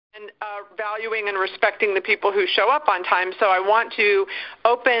and valuing and respecting the people who show up on time. So I want to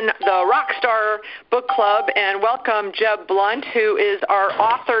open the Rockstar Book Club and welcome Jeb Blount, who is our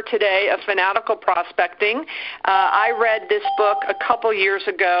author today of Fanatical Prospecting. I read this book a couple years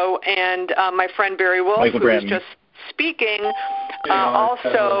ago, and my friend Barry Wolf, who was just speaking,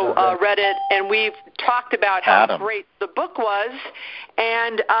 also read it, and we've talked about how great the book was,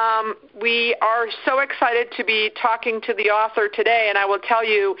 and we are so excited to be talking to the author today. And I will tell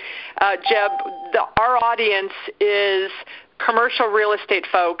you, Jeb, our audience is commercial real estate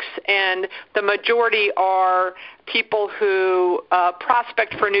folks, and the majority are people who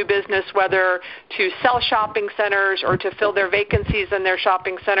prospect for new business, whether to sell shopping centers or to fill their vacancies in their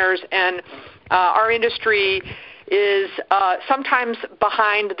shopping centers. And our industry is sometimes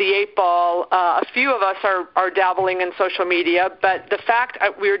behind the eight ball. A few of us are dabbling in social media, but the fact,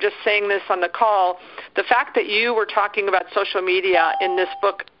 we were just saying this on the call, the fact that you were talking about social media in this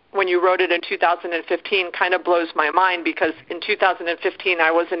book when you wrote it in 2015 kind of blows my mind, because in 2015 I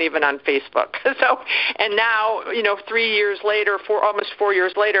wasn't even on Facebook. And now, 3 years later, almost 4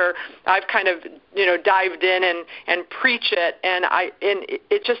 years later, I've kind of, dived in and preach it, and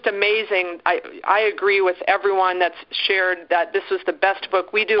it's just amazing. I agree with everyone that's shared that this was the best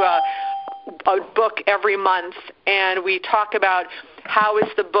book. We do a book every month, and we talk about how is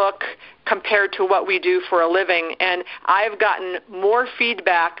the book compared to what we do for a living. And I've gotten more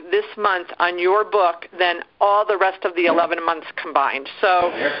feedback this month on your book than all the rest of the 11 months combined.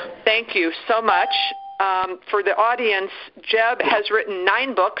 So thank you so much. For the audience, Jeb has written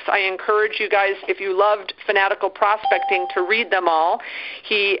 9 books. I encourage you guys, if you loved Fanatical Prospecting, to read them all.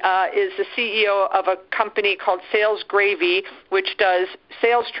 He is the CEO of a company called Sales Gravy, which does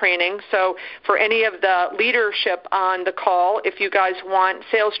sales training. So for any of the leadership on the call, if you guys want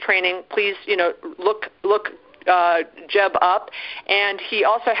sales training, please, look Jeb up. And he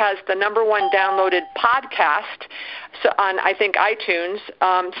also has the #1 downloaded podcast on, I think, iTunes.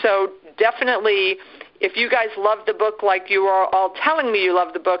 So definitely, if you guys love the book like you are all telling me you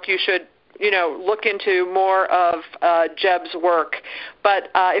love the book, you should, look into more of Jeb's work.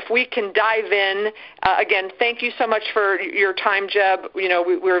 But if we can dive in, again, thank you so much for your time, Jeb.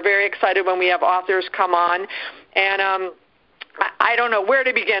 We're very excited when we have authors come on. And I don't know where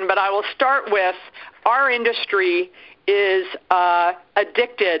to begin, but I will start with our industry is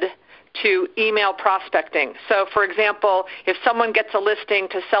addicted to email prospecting. So, for example, if someone gets a listing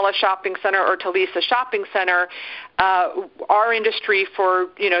to sell a shopping center or to lease a shopping center, our industry for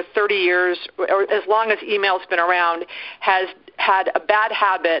 30 years, or as long as email's been around, has had a bad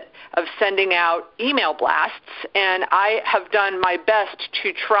habit of sending out email blasts, and I have done my best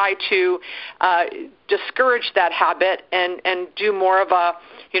to try to discourage that habit and do more of a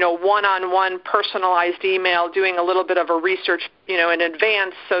one-on-one personalized email, doing a little bit of a research in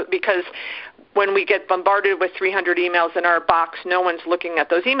advance, so because when we get bombarded with 300 emails in our box, no one's looking at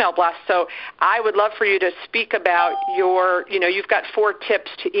those email blasts. So I would love for you to speak about you've got 4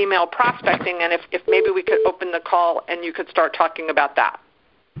 tips to email prospecting, and if maybe we could open the call and you could start talking about that.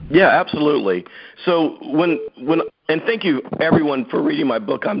 Yeah, absolutely. So and thank you everyone for reading my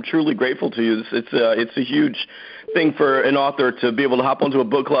book. I'm truly grateful to you. It's a huge thing for an author to be able to hop onto a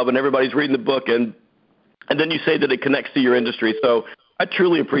book club and everybody's reading the book, and then you say that it connects to your industry. So I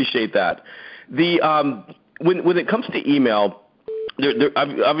truly appreciate that. When it comes to email,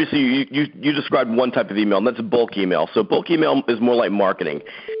 obviously you described one type of email, and that's a bulk email. So bulk email is more like marketing.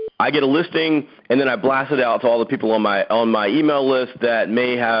 I get a listing, and then I blast it out to all the people on my email list that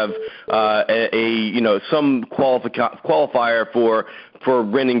may have some qualifier for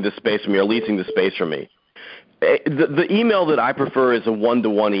renting the space from me or leasing the space from me. The email that I prefer is a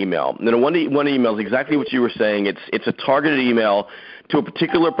one-to-one email. And a one-to-one email is exactly what you were saying. It's a targeted email to a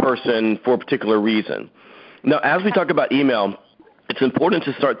particular person for a particular reason. Now, as we talk about email, it's important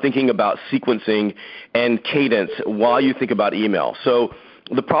to start thinking about sequencing and cadence while you think about email. So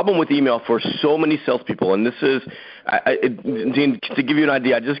the problem with email for so many salespeople, and this is, Dean, to give you an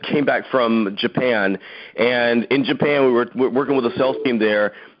idea, I just came back from Japan, and in Japan we were working with a sales team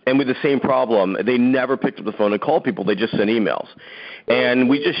there, and with the same problem. They never picked up the phone and called people. They just sent emails. And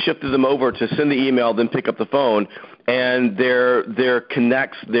we just shifted them over to send the email, then pick up the phone, and their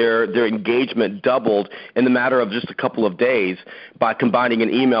engagement doubled in the matter of just a couple of days by combining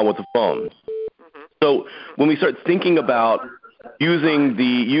an email with a phone. So when we start thinking about using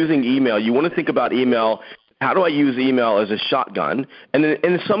email, you want to think about email. How do I use email as a shotgun? And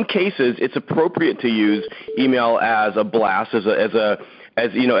in some cases, it's appropriate to use email as a blast, as a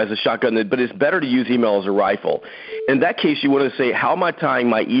shotgun, but it's better to use email as a rifle. In that case, you want to say, how am I tying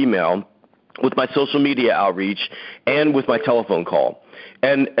my email with my social media outreach and with my telephone call?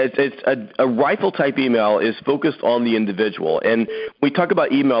 And a rifle type email is focused on the individual. And when we talk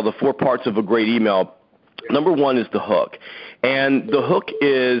about email, the 4 parts of a great email, number 1 is the hook. And the hook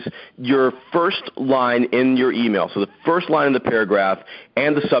is your first line in your email. So the first line in the paragraph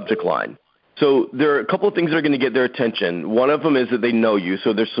and the subject line. So there are a couple of things that are going to get their attention. One of them is that they know you,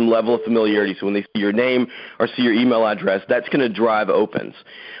 so there's some level of familiarity. So when they see your name or see your email address, that's going to drive opens.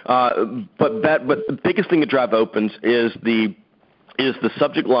 But the biggest thing to drive opens is the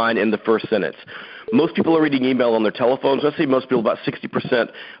subject line in the first sentence. Most people are reading email on their telephones. Let's say most people, about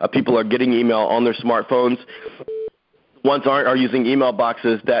 60% of people are getting email on their smartphones. Ones are using email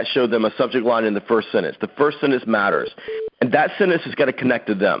boxes that show them a subject line in the first sentence. The first sentence matters, and that sentence has got to connect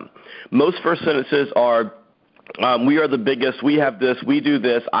to them. Most first sentences are, we are the biggest, we have this, we do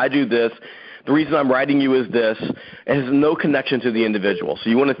this, I do this, the reason I'm writing you is this. It has no connection to the individual. So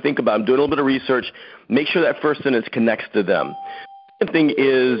you want to think about, I'm doing a little bit of research, make sure that first sentence connects to them. The second thing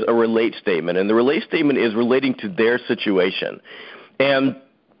is a relate statement, and the relate statement is relating to their situation. And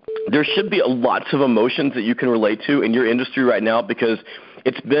there should be lots of emotions that you can relate to in your industry right now because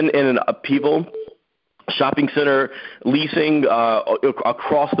it's been in an upheaval. Shopping center, leasing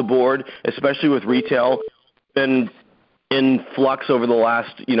across the board, especially with retail, been in flux over the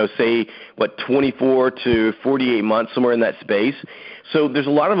last, 24 to 48 months, somewhere in that space. So there's a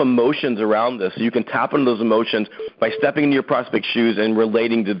lot of emotions around this. So you can tap into those emotions by stepping into your prospect's shoes and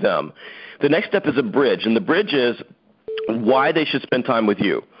relating to them. The next step is a bridge, and the bridge is why they should spend time with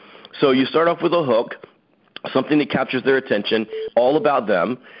you. So you start off with a hook, something that captures their attention, all about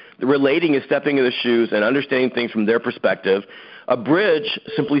them. The relating is stepping into the shoes and understanding things from their perspective. A bridge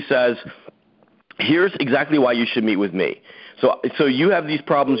simply says, here's exactly why you should meet with me. So you have these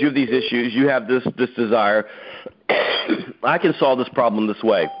problems, you have these issues, you have this desire. I can solve this problem this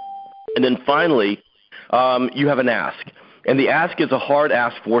way. And then finally, you have an ask. And the ask is a hard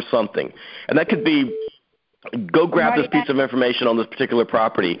ask for something. And that could be, go grab this piece of information on this particular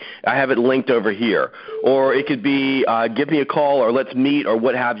property. I have it linked over here. Or it could be, give me a call or let's meet or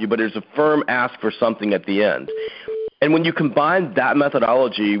what have you, but there's a firm ask for something at the end. And when you combine that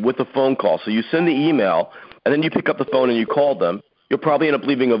methodology with a phone call, so you send the email and then you pick up the phone and you call them, you'll probably end up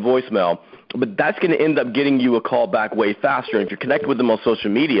leaving a voicemail, but that's going to end up getting you a call back way faster. And if you're connected with them on social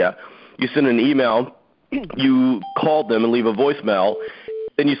media, you send an email, you call them and leave a voicemail,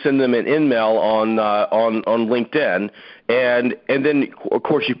 then you send them an email on LinkedIn, and then of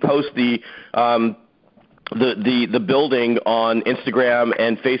course you post the building on Instagram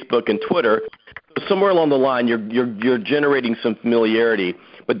and Facebook and Twitter. Somewhere along the line, you're generating some familiarity,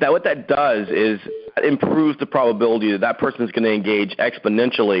 but what that does is it improves the probability that person is going to engage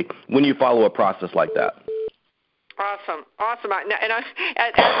exponentially when you follow a process like that. Awesome. And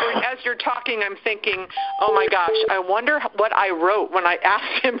as you're talking, I'm thinking, oh my gosh, I wonder what I wrote when I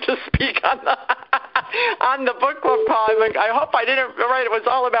asked him to speak on the book club call. I'm like, I hope I didn't write it was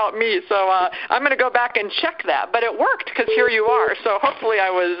all about me. So I'm going to go back and check that. But it worked because here you are. So hopefully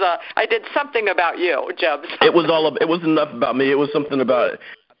I did something about you, Jeb. It was enough about me. It was something about.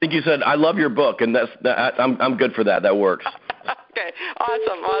 I think you said I love your book, and I'm good for that. That works. Okay,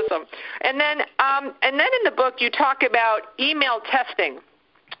 awesome. And then in the book you talk about email testing.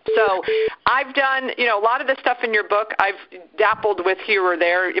 So I've done, a lot of the stuff in your book I've dabbled with here or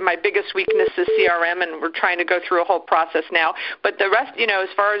there. My biggest weakness is CRM, and we're trying to go through a whole process now. But the rest, as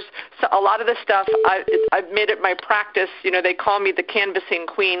far as a lot of the stuff, I've made it my practice. They call me the canvassing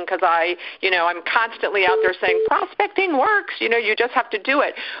queen because I'm constantly out there saying prospecting works. You just have to do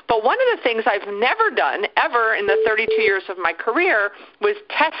it. But one of the things I've never done ever in the 32 years of my career was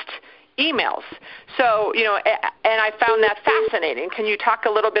test emails. So, and I found that fascinating. Can you talk a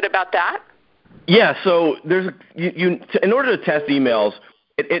little bit about that? Yeah, so there's in order to test emails,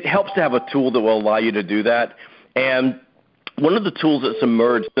 it helps to have a tool that will allow you to do that. And one of the tools that's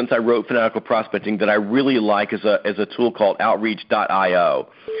emerged since I wrote Fanatical Prospecting that I really like is a tool called Outreach.io.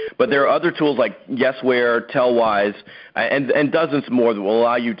 But there are other tools like Yesware, Tellwise, and dozens more that will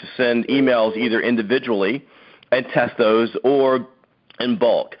allow you to send emails either individually and test those or in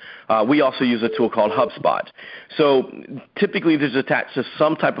bulk. We also use a tool called HubSpot. So typically this is attached to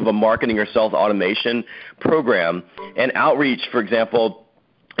some type of a marketing or sales automation program. And Outreach, for example,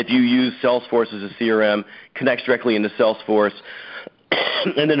 if you use Salesforce as a CRM, connects directly into Salesforce.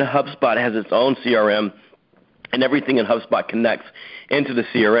 And then HubSpot has its own CRM, and everything in HubSpot connects into the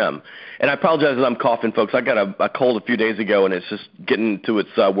CRM. And I apologize that I'm coughing, folks. I got a cold a few days ago, and it's just getting to its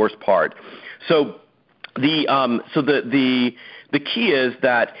worst part. So the key is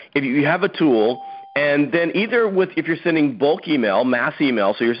that if you have a tool, and then either if you're sending bulk email, mass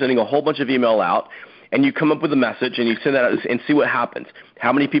email, so you're sending a whole bunch of email out, and you come up with a message and you send that out and see what happens.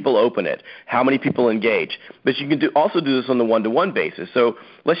 How many people open it? How many people engage? But you can also do this on the one-to-one basis. So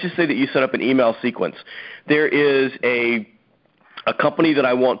let's just say that you set up an email sequence. There is a company that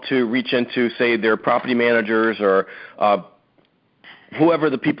I want to reach into, say they're property managers or whoever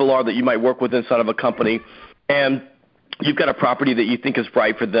the people are that you might work with inside of a company, and you've got a property that you think is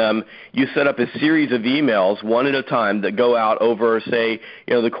right for them. You set up a series of emails, one at a time, that go out over, say,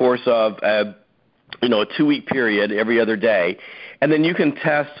 the course of a 2-week period every other day. And then you can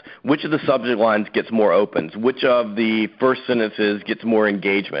test which of the subject lines gets more opens, which of the first sentences gets more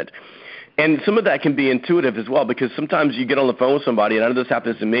engagement. And some of that can be intuitive as well, because sometimes you get on the phone with somebody, and I know this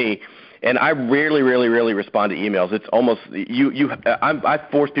happens to me, and I rarely respond to emails. It's almost I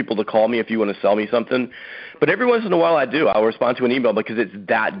force people to call me if you want to sell me something, but every once in a while I do. I'll respond to an email because it's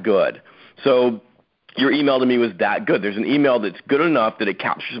that good. So your email to me was that good. There's an email that's good enough that it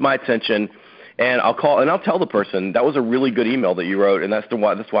captures my attention, and I'll call and I'll tell the person that was a really good email that you wrote, and that's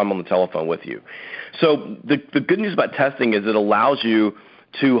why I'm on the telephone with you. So the good news about testing is it allows you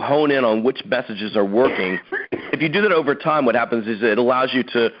to hone in on which messages are working. If you do that over time, what happens is it allows you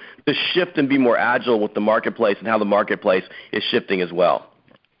to shift and be more agile with the marketplace and how the marketplace is shifting as well.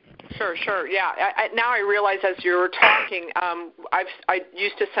 Sure. Yeah. Now I realize as you were talking, I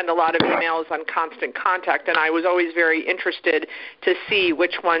used to send a lot of emails on Constant Contact, and I was always very interested to see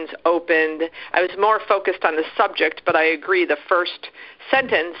which ones opened. I was more focused on the subject, but I agree the first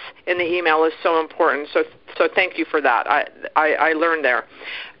sentence in the email is so important. So thank you for that. I learned there.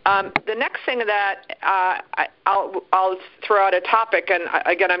 The next thing that I'll throw out a topic, and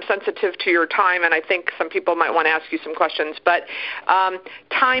again, I'm sensitive to your time, and I think some people might want to ask you some questions, but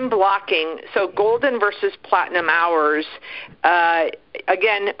time blocking, so golden versus platinum hours.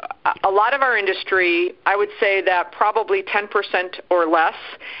 Again, a lot of our industry, I would say that probably 10% or less,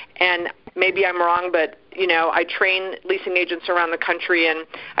 and maybe I'm wrong, but I train leasing agents around the country, and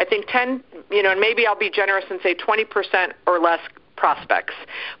I think 10, and maybe I'll be generous and say 20% or less prospects.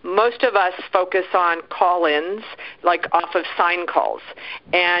 Most of us focus on call-ins, like off of sign calls,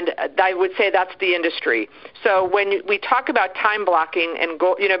 and I would say that's the industry. So when we talk about time blocking and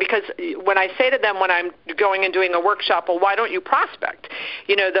because when I say to them when I'm going and doing a workshop, well, why don't you prospect?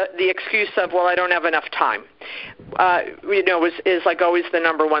 The excuse of, well, I don't have enough time, is like always the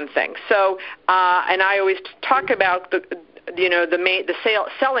number one thing. So, and I always talk about the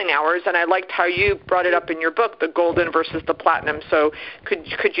selling hours, and I liked how you brought it up in your book, the golden versus the platinum. So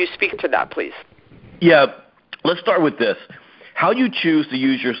could you speak to that, please? Yeah, let's start with this. How you choose to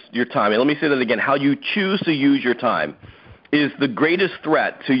use your time, and let me say that again, how you choose to use your time is the greatest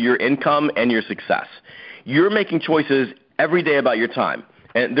threat to your income and your success. You're making choices every day about your time,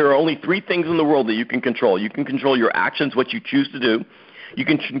 and there are only 3 things in the world that you can control. You can control your actions, what you choose to do. You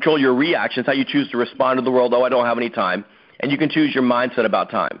can control your reactions, how you choose to respond to the world, I don't have any time. And you can choose your mindset about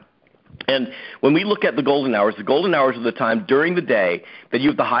time. And when we look at the golden hours are the time during the day that you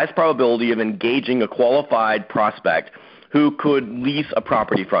have the highest probability of engaging a qualified prospect who could lease a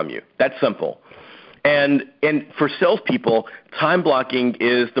property from you. That's simple. And for salespeople, time blocking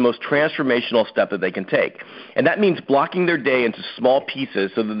is the most transformational step that they can take. And that means blocking their day into small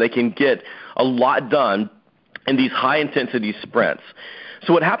pieces so that they can get a lot done in these high-intensity sprints.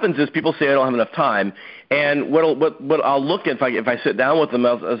 So what happens is people say, I don't have enough time, and what I'll look at if I sit down with them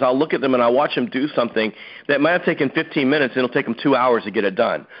is I'll look at them and I'll watch them do something that might have taken 15 minutes, and it'll take them 2 hours to get it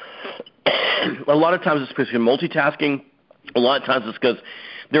done. A lot of times it's because you're multitasking. A lot of times it's because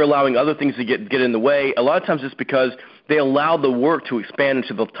they're allowing other things to get in the way. A lot of times it's because they allow the work to expand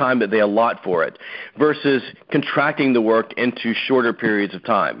into the time that they allot for it versus contracting the work into shorter periods of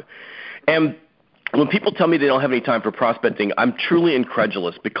time. And when people tell me they don't have any time for prospecting, I'm truly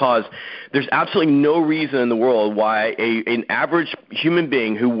incredulous because there's absolutely no reason in the world why an average human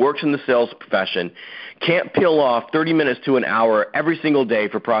being who works in the sales profession can't peel off 30 minutes to an hour every single day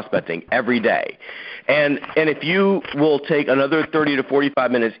for prospecting every day. And if you will take another 30 to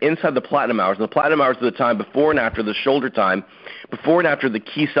 45 minutes inside the platinum hours, and the platinum hours are the time before and after the shoulder time, before and after the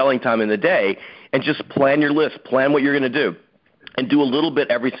key selling time in the day, and just plan your list, plan what you're going to do, and do a little bit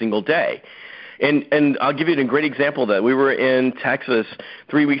every single day. And I'll give you a great example of that. We were in Texas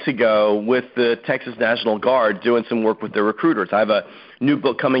 3 weeks ago with the Texas National Guard doing some work with their recruiters. I have a new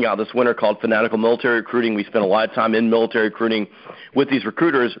book coming out this winter called Fanatical Military Recruiting. We spent a lot of time in military recruiting with these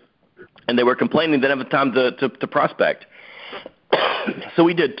recruiters, and they were complaining they didn't have time to prospect. So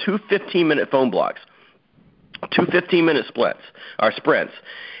we did 2 15-minute phone blocks, 2 15-minute sprints.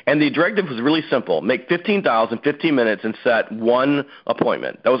 And the directive was really simple. Make 15 dials in 15 minutes and set 1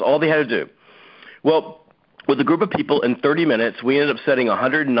 appointment. That was all they had to do. Well, with a group of people in 30 minutes. We ended up setting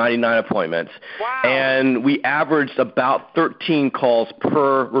 199 appointments. Wow. And we averaged about 13 calls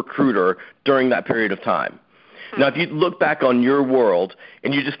per recruiter during that period of time. Now, if you look back on your world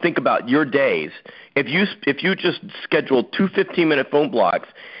and you just think about your days, if you just scheduled 2 15-minute phone blocks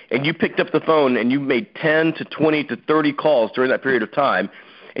and you picked up the phone and you made 10 to 20 to 30 calls during that period of time,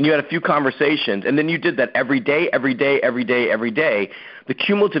 and you had a few conversations, and then you did that every day, the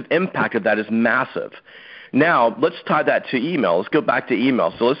cumulative impact of that is massive. Now, let's tie that to email. Let's go back to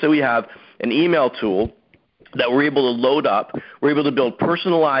email. So let's say we have an email tool that we're able to load up. We're able to build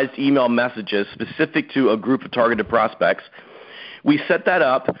personalized email messages specific to a group of targeted prospects. We set that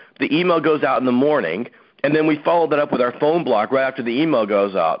up. The email goes out in the morning, and then we follow that up with our phone block right after the email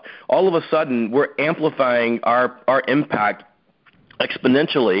goes out. All of a sudden, we're amplifying our impact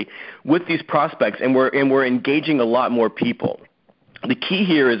exponentially with these prospects, and we're engaging a lot more people. The key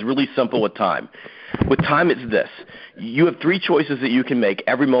here is really simple with time. With time, it's this. You have 3 choices that you can make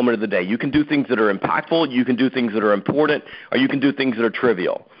every moment of the day. You can do things that are impactful, you can do things that are important, or you can do things that are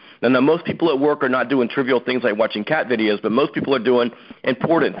trivial. Now, most people at work are not doing trivial things like watching cat videos, but most people are doing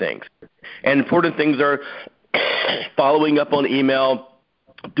important things. And important things are following up on email,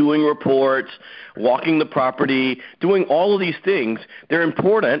 doing reports, walking the property, doing all of these things. They're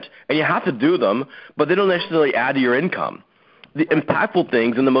important, and you have to do them, but they don't necessarily add to your income. The impactful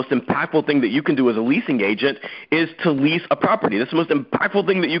things, and the most impactful thing that you can do as a leasing agent is to lease a property. That's the most impactful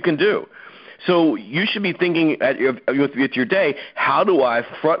thing that you can do. So you should be thinking with your day, how do I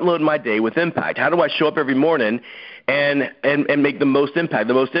front load my day with impact? How do I show up every morning and make the most impact?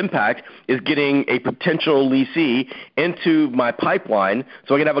 The most impact is getting a potential leasee into my pipeline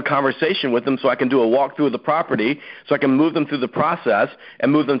so I can have a conversation with them, so I can do a walkthrough of the property, so I can move them through the process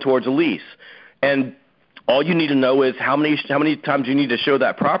and move them towards a lease. And all you need to know is how many times you need to show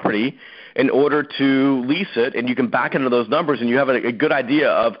that property in order to lease it, and you can back into those numbers, and you have a good idea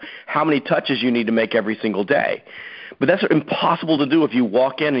of how many touches you need to make every single day. But that's impossible to do if you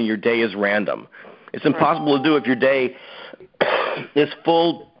walk in and your day is random. It's impossible to do if your day is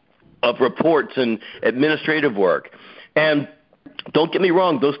full of reports and administrative work. And don't get me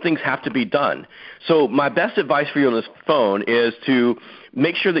wrong, those things have to be done. So my best advice for you on this phone is to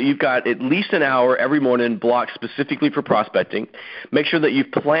make sure that you've got at least an hour every morning blocked specifically for prospecting. Make sure that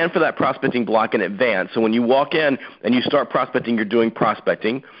you've planned for that prospecting block in advance. So when you walk in and you start prospecting, you're doing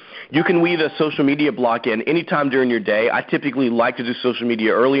prospecting. You can weave a social media block in anytime during your day. I typically like to do social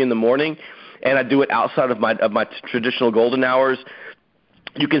media early in the morning, and I do it outside of my traditional golden hours.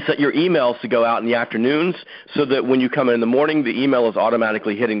 You can set your emails to go out in the afternoons so that when you come in the morning, the email is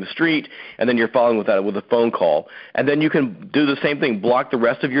automatically hitting the street, and then you're following with that with a phone call. And then you can do the same thing, block the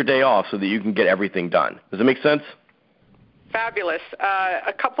rest of your day off so that you can get everything done. Does that make sense? Fabulous.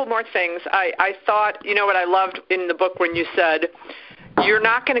 A couple more things. I thought, what I loved in the book when you said, you're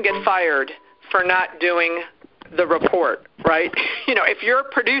not going to get fired for not doing the report, right? If you're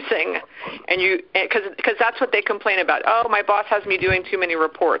producing and because that's what they complain about. Oh, my boss has me doing too many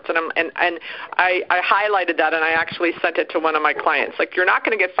reports, and I highlighted that, and I actually sent it to one of my clients. Like, you're not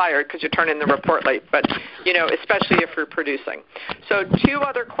going to get fired because you turn in the report late, but especially if you're producing. So 2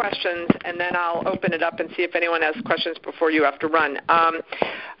 other questions, and then I'll open it up and see if anyone has questions before you have to run.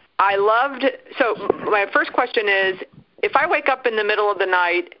 So my first question is, if I wake up in the middle of the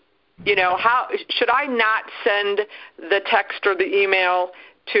night, how should I not send the text or the email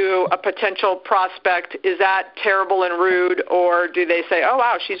to a potential prospect? Is that terrible and rude, or do they say, oh,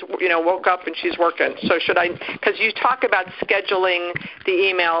 wow, she's woke up and she's working? So should I, because you talk about scheduling the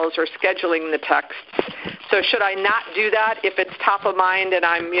emails or scheduling the texts, so should I not do that if it's top of mind and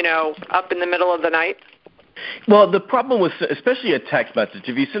I'm, up in the middle of the night? Well, the problem with, especially a text message,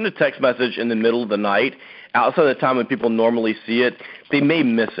 if you send a text message in the middle of the night, outside of the time when people normally see it, they may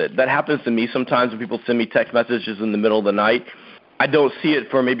miss it. That happens to me sometimes when people send me text messages in the middle of the night. I don't see it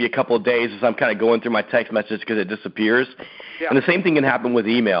for maybe a couple of days as I'm kind of going through my text message because it disappears. Yeah. And the same thing can happen with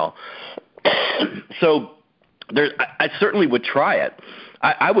email. So I certainly would try it.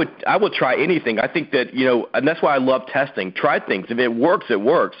 I would try anything. I think that, and that's why I love testing. Try things. If it works, it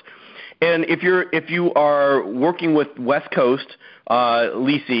works. And if you are working with West Coast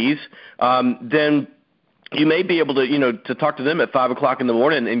leasees, then you may be able to talk to them at 5 o'clock in the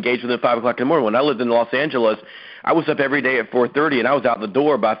morning and engage with them at 5 o'clock in the morning. When I lived in Los Angeles, I was up every day at 4:30, and I was out the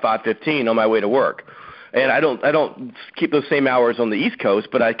door by 5:15 on my way to work. And I don't keep those same hours on the East Coast,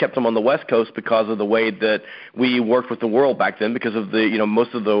 but I kept them on the West Coast because of the way that we worked with the world back then, because of the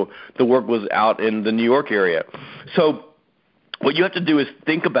most of the work was out in the New York area. So what you have to do is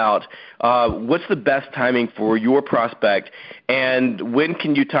think about what's the best timing for your prospect, and when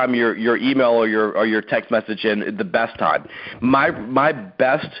can you time your email or your text message in the best time. My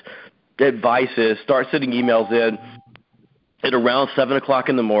best advice is start sending emails in at around 7 o'clock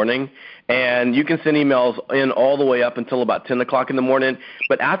in the morning, and you can send emails in all the way up until about 10 o'clock in the morning.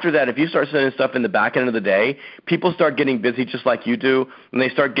 But after that, if you start sending stuff in the back end of the day, people start getting busy just like you do, and they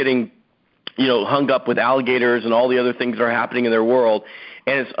start getting hung up with alligators and all the other things that are happening in their world.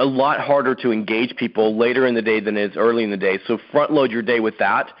 And it's a lot harder to engage people later in the day than it is early in the day. So front load your day with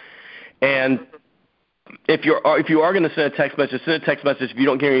that. And if you are going to send a text message, send a text message. If you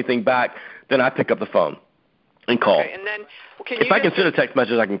don't get anything back, then I pick up the phone and call. Okay, and then if I can send a text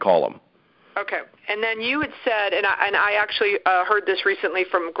message, I can call them. Okay. And then you had said, and I actually heard this recently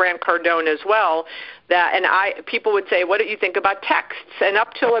from Grant Cardone as well, people would say, what do you think about texts? And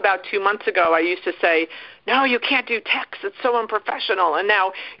up till about 2 months ago, I used to say, no, you can't do text. It's so unprofessional. And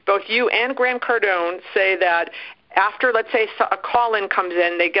now both you and Grant Cardone say that after, let's say, a call-in comes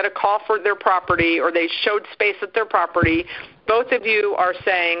in, they get a call for their property or they showed space at their property, both of you are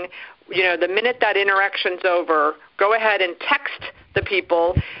saying, the minute that interaction's over, go ahead and text the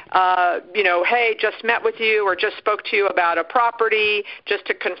people, hey, just met with you or just spoke to you about a property just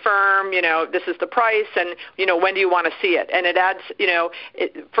to confirm, this is the price and, when do you want to see it? And it adds,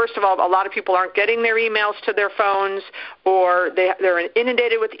 first of all, a lot of people aren't getting their emails to their phones or they're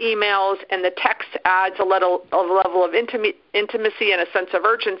inundated with emails, and the text adds a level of intimacy and a sense of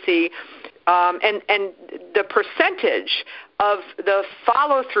urgency. And the percentage of the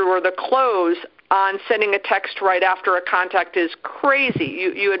follow-through or the close on sending a text right after a contact is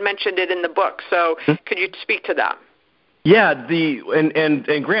crazy. You had mentioned it in the book, so could you speak to that? Yeah,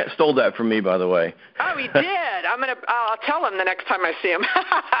 and Grant stole that from me, by the way. Oh, he did. I'll tell him the next time I see him.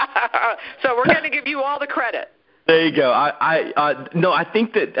 So we're going to give you all the credit. There you go. I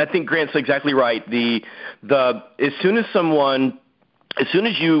think Grant's exactly right. As soon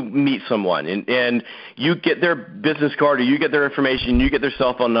as you meet someone and you get their business card or you get their information, you get their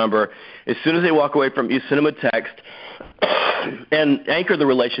cell phone number, as soon as they walk away from you, send them a text and anchor the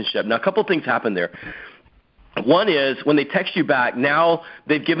relationship. Now, a couple of things happen there. One is when they text you back, now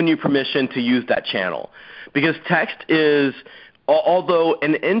they've given you permission to use that channel. Because text is, although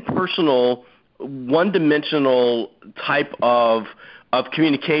an impersonal, one-dimensional type of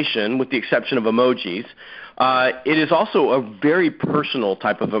communication, with the exception of emojis, it is also a very personal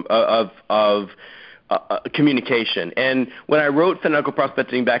type of communication. And when I wrote Fanatical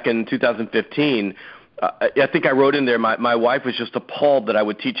Prospecting back in 2015, I think I wrote in there, my wife was just appalled that I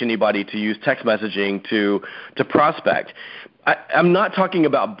would teach anybody to use text messaging to prospect. I'm not talking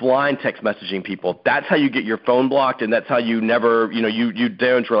about blind text messaging people. That's how you get your phone blocked, and that's how you never, you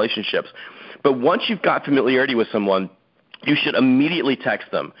damage relationships. But once you've got familiarity with someone, you should immediately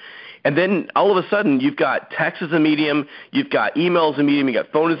text them. And then all of a sudden, you've got text as a medium, you've got email as a medium, you've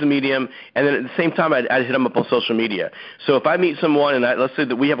got phone as a medium, and then at the same time, I'd hit them up on social media. So if I meet someone and let's say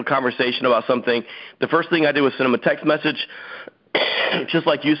that we have a conversation about something, the first thing I do is send them a text message, just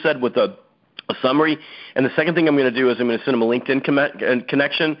like you said, with a summary. And the second thing I'm going to do is I'm going to send them a LinkedIn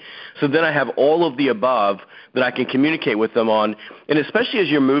connection. So then I have all of the above that I can communicate with them on. And especially as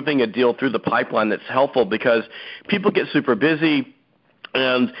you're moving a deal through the pipeline, that's helpful because people get super busy.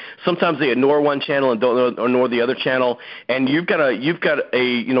 And sometimes they ignore one channel and don't ignore the other channel, and you've got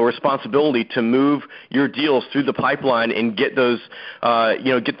a responsibility to move your deals through the pipeline and get those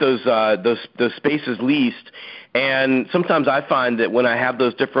spaces leased. And sometimes I find that when I have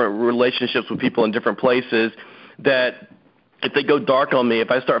those different relationships with people in different places, that if they go dark on me, if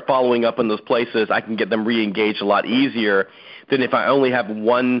I start following up in those places, I can get them re-engaged a lot easier than if I only have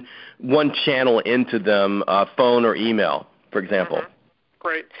one channel into them, phone or email, for example. Mm-hmm.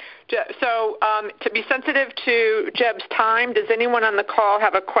 Great. So to be sensitive to Jeb's time, does anyone on the call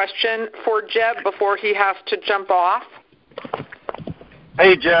have a question for Jeb before he has to jump off?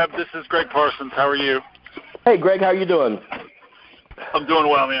 Hey, Jeb. This is Greg Parsons. How are you? Hey, Greg. How are you doing? I'm doing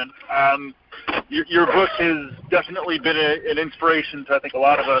well, man. Your book has definitely been an inspiration to, I think, a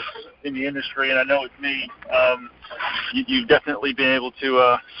lot of us in the industry, and I know it's me. You've definitely been able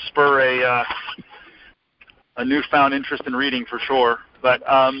to spur a newfound interest in reading for sure. But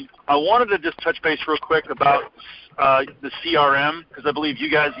I wanted to just touch base real quick about the CRM, because I believe you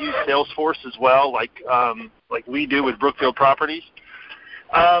guys use Salesforce as well, like we do with Brookfield Properties.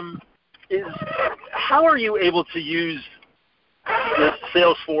 How are you able to use the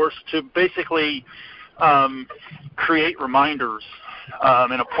Salesforce to basically create reminders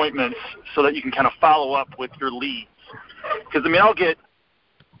and appointments so that you can kind of follow up with your leads? Because, I'll get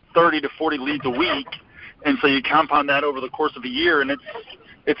 30 to 40 leads a week, And so you compound that over the course of a year, and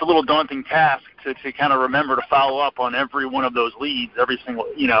it's a little daunting task to kind of remember to follow up on every one of those leads every single,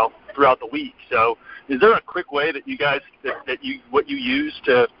 throughout the week. So is there a quick way that you guys, what you use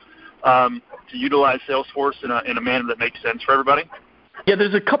to utilize Salesforce in a manner that makes sense for everybody? Yeah,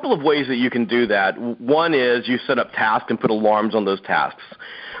 there's a couple of ways that you can do that. One is you set up tasks and put alarms on those tasks.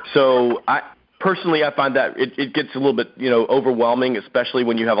 So I find that it gets a little bit, overwhelming, especially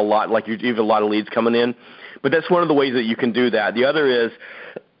when you have a lot, like you have a lot of leads coming in. But that's one of the ways that you can do that. The other is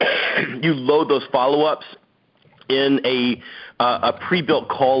you load those follow-ups in a pre-built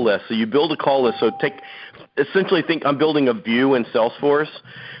call list. So you build a call list. So essentially think I'm building a view in Salesforce.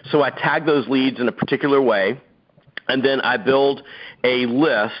 So I tag those leads in a particular way. And then I build a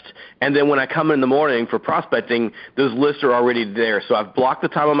list, and then when I come in the morning for prospecting, those lists are already there. So I've blocked the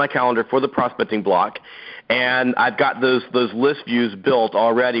time on my calendar for the prospecting block, and I've got those list views built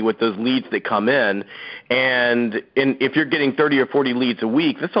already with those leads that come in. And if you're getting 30 or 40 leads a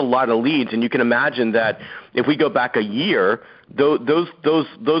week, that's a lot of leads, and you can imagine that if we go back a year, those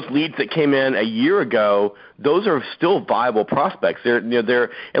leads that came in a year ago, those are still viable prospects. They're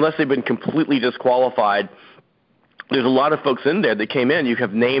unless they've been completely disqualified. There's a lot of folks in there that came in. You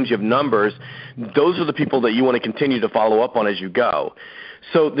have names, you have numbers. Those are the people that you want to continue to follow up on as you go.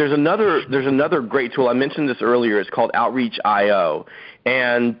 So there's another great tool. I mentioned this earlier. It's called Outreach.io.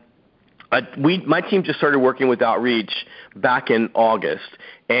 And my team just started working with Outreach back in August.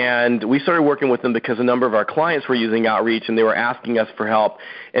 And we started working with them because a number of our clients were using Outreach, and they were asking us for help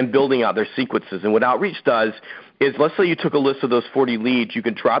in building out their sequences. And what Outreach does is, let's say you took a list of those 40 leads, you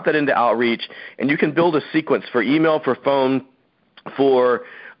can drop that into Outreach, and you can build a sequence for email, for phone, for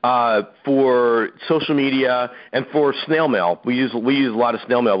social media, and for snail mail. We use a lot of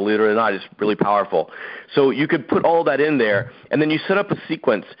snail mail, believe it or not. It's really powerful. So you could put all that in there, and then you set up a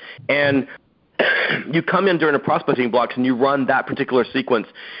sequence, and you come in during a prospecting blocks, and you run that particular sequence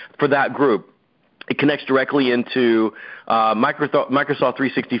for that group. It connects directly into Microsoft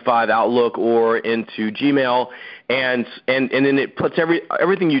 365 Outlook or into Gmail, and then it puts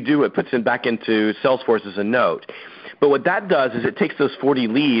everything you do, it puts it back into Salesforce as a note. But what that does is it takes those 40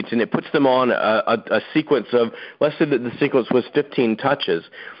 leads and it puts them on a sequence of, let's say that the sequence was 15 touches.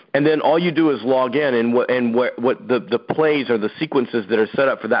 And then all you do is log in, and what the plays or the sequences that are set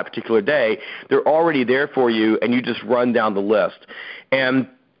up for that particular day, they're already there for you, and you just run down the list. And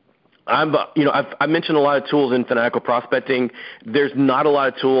I've mentioned a lot of tools in fanatical prospecting. There's not a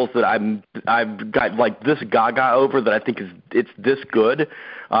lot of tools that I've got like this gaga over that I think it's this good,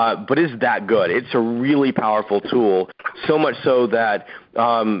 but it's that good. It's a really powerful tool. So much so that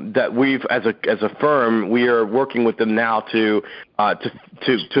we've as a firm, we are working with them now to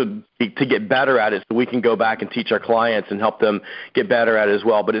get better at it, so we can go back and teach our clients and help them get better at it as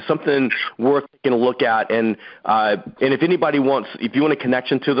well. But it's something worth taking a look at. And if anybody if you want a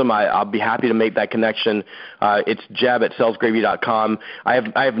connection to them, I'll be happy to make that connection. It's jeb@salesgravy.com.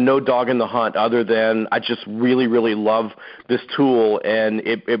 I have no dog in the hunt other than I just really, really love this tool, and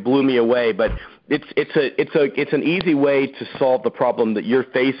it blew me away. But it's an easy way to solve the problem that you're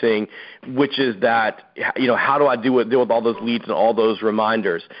facing, which is that, how do I deal with all those leads and all those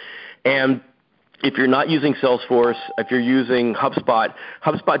reminders? And if you're not using Salesforce, if you're using HubSpot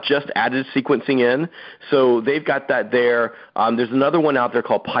just added sequencing in, so they've got that there. There's another one out there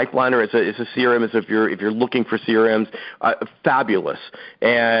called Pipeliner. It's a CRM. If you're looking for CRMs, fabulous.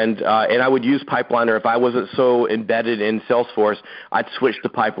 And I would use Pipeliner if I wasn't so embedded in Salesforce. I'd switch to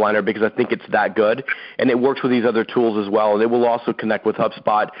Pipeliner because I think it's that good, and it works with these other tools as well, and it will also connect with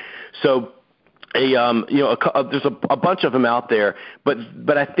HubSpot. So there's a bunch of them out there,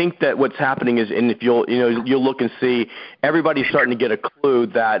 but I think that what's happening is, and if you'll look and see, everybody's starting to get a clue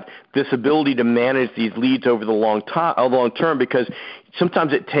that this ability to manage these leads over the long term, because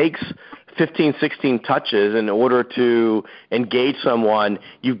sometimes it takes 15, 16 touches in order to engage someone.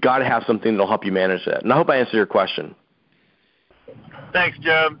 You've got to have something that'll help you manage that. And I hope I answered your question. Thanks,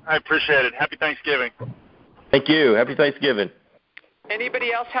 Jeb. I appreciate it. Happy Thanksgiving. Thank you. Happy Thanksgiving.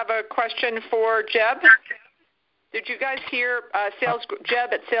 Anybody else have a question for Jeb? Did you guys hear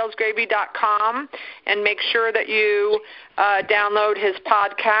Jeb@salesgravy.com, and make sure that you download his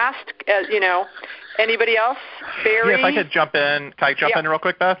podcast? Anybody else? Barry? Yeah, if I could jump in. Can I jump in real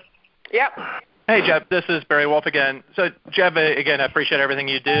quick, Beth? Yep. Hey, Jeb. This is Barry Wolf again. So, Jeb, again, I appreciate everything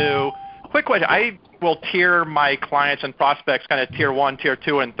you do. Quick question. I will tier my clients and prospects kind of tier 1, tier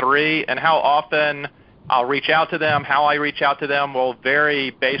 2, and 3, and how often I'll reach out to them, how I reach out to them will vary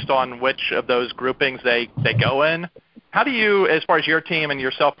based on which of those groupings they go in. How do you, as far as your team and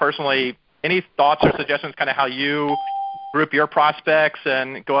yourself personally, any thoughts or suggestions kind of how you group your prospects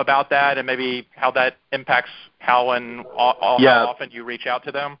and go about that, and maybe how that impacts how and how often you reach out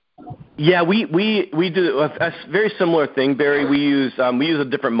to them? Yeah, we do a very similar thing, Barry. We use a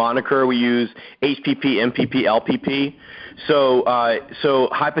different moniker. We use HPP, MPP, LPP. So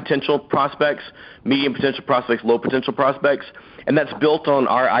high potential prospects, medium potential prospects, low potential prospects, and that's built on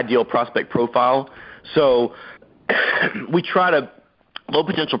our ideal prospect profile. So we try to low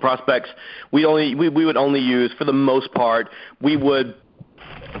potential prospects. We would only use, for the most part, we would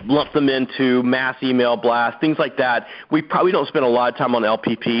lump them into mass email blast, things like that. We probably don't spend a lot of time on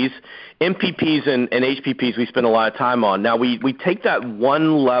LPPs. MPPs and HPPs we spend a lot of time on. Now, we take that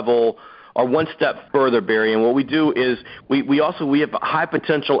one level or one step further, Barry, and what we do is we have high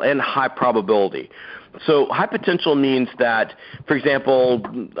potential and high probability. So high potential means that, for example,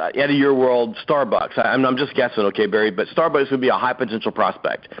 out of your world, Starbucks, I'm just guessing, okay, Barry, but Starbucks would be a high potential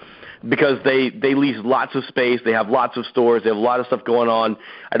prospect, because they lease lots of space, they have lots of stores, they have a lot of stuff going on.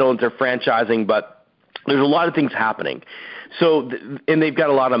 I don't know if they're franchising, but there's a lot of things happening. So, and they've got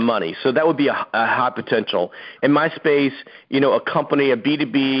a lot of money. So that would be a high potential. In my space, a company, a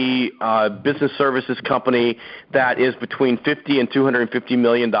B2B business services company that is between $50 and $250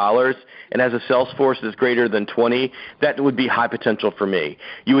 million and has a sales force that's greater than 20, that would be high potential for me.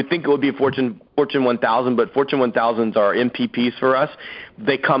 You would think it would be a Fortune 1000, but Fortune 1000s are MPPs for us.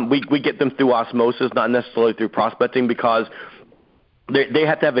 They come, we get them through osmosis, not necessarily through prospecting, because they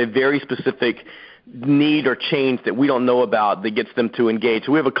have to have a very specific need or change that we don't know about that gets them to engage.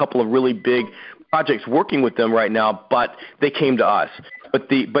 So we have a couple of really big projects working with them right now, but they came to us. But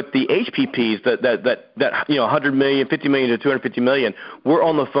the HPPs that 100 million, 50 million to 250 million, we're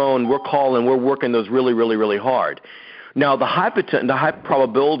on the phone, we're calling, we're working those really, really, really hard. Now the high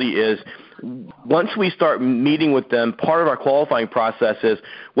probability is, once we start meeting with them, part of our qualifying process is,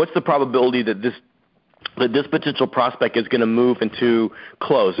 what's the probability that this potential prospect is going to move into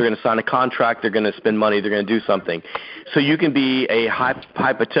close? They're going to sign a contract, they're going to spend money, they're going to do something. So you can be a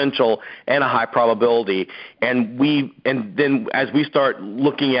high potential and a high probability. And then as we start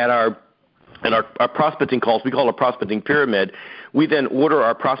looking at our prospecting calls, we call it a prospecting pyramid. We then order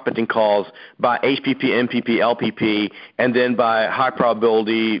our prospecting calls by HPP, MPP, LPP, and then by high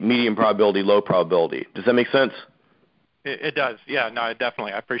probability, medium probability, low probability. Does that make sense? It does. Yeah, no,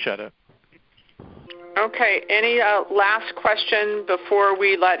 definitely. I appreciate it. Okay. Any last question before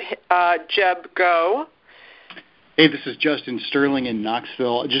we let Jeb go? Hey, this is Justin Sterling in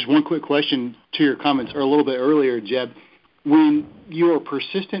Knoxville. Just one quick question to your comments, or a little bit earlier, Jeb. When you are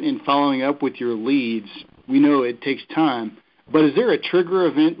persistent in following up with your leads, we know it takes time, but is there a trigger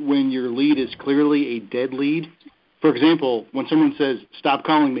event when your lead is clearly a dead lead? For example, when someone says, stop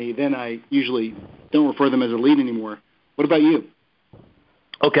calling me, then I usually don't refer them as a lead anymore. What about you?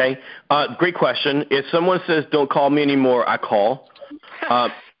 Okay, great question. If someone says, don't call me anymore, I call.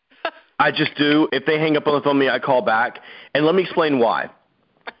 I just do. If they hang up on the phone with me, I call back. And let me explain why.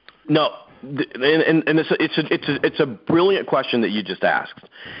 No, and it's a brilliant question that you just asked.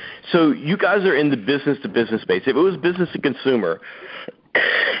 So you guys are in the business-to-business space. If it was business-to-consumer,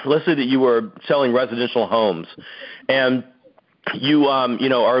 let's say that you were selling residential homes, and you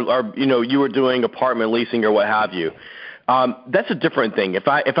you were doing apartment leasing or what have you. That's a different thing. If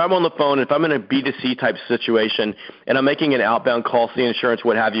I'm on the phone, if I'm in a B2C type situation and I'm making an outbound call, see insurance,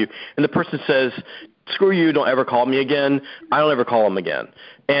 what have you, and the person says, screw you, don't ever call me again, I don't ever call them again.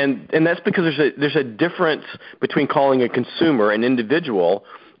 And that's because there's a difference between calling a consumer, an individual,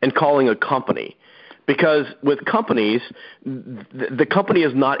 and calling a company. Because with companies, the company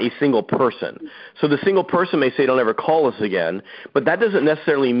is not a single person. So the single person may say, don't ever call us again, but that doesn't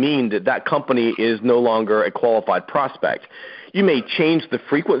necessarily mean that company is no longer a qualified prospect. You may change the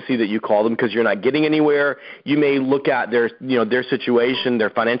frequency that you call them because you're not getting anywhere. You may look at their situation, their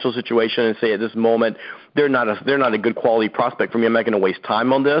financial situation, and say at this moment they're not a good quality prospect for me. I'm not going to waste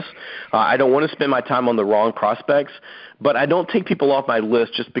time on this. I don't want to spend my time on the wrong prospects. But I don't take people off my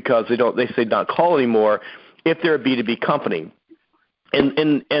list just because they say not call anymore if they're a B2B company. And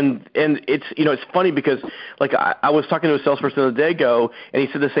it's funny because like I was talking to a salesperson the other day ago, and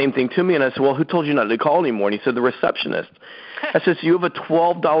he said the same thing to me, and I said, well, who told you not to call anymore? And he said, the receptionist. I said, so you have a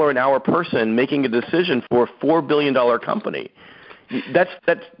 $12 an hour person making a decision for a $4 billion company.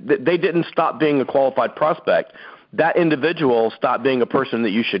 They didn't stop being a qualified prospect. That individual stopped being a person that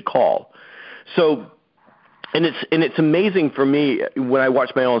you should call. So. And it's amazing for me when I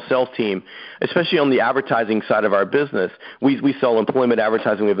watch my own sales team, especially on the advertising side of our business. We sell employment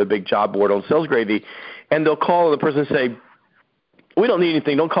advertising. We have a big job board on Sales Gravy, and they'll call the person and say, we don't need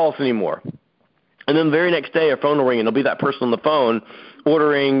anything. Don't call us anymore. And then the very next day, our phone will ring, and it'll be that person on the phone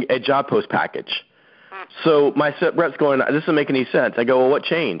ordering a job post package. So my rep's going, this doesn't make any sense. I go, well, what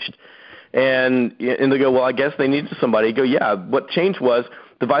changed? And they go, well, I guess they needed somebody. I go, yeah, what changed was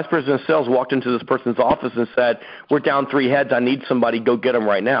the vice president of sales walked into this person's office and said, we're down 3 heads. I need somebody. Go get them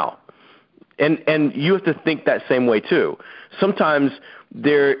right now. And you have to think that same way too. Sometimes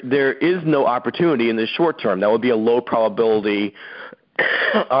there is no opportunity in the short term. That would be a low probability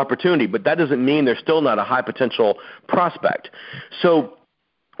opportunity, but that doesn't mean there's still not a high potential prospect. So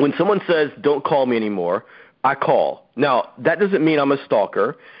when someone says, don't call me anymore, I call. Now, that doesn't mean I'm a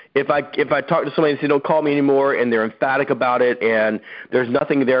stalker. If I talk to somebody and say, don't call me anymore, and they're emphatic about it and there's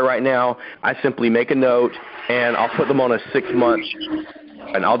nothing there right now, I simply make a note and I'll put them on a 6-month,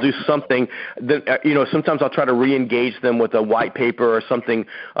 and I'll do something. Sometimes I'll try to re-engage them with a white paper or something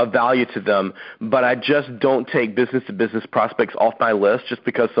of value to them, but I just don't take business-to-business prospects off my list just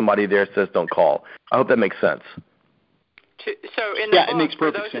because somebody there says don't call. I hope that makes sense. It makes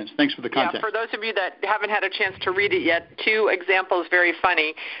perfect sense. Thanks for the context. Yeah, for those of you that haven't had a chance to read it yet, 2 examples, very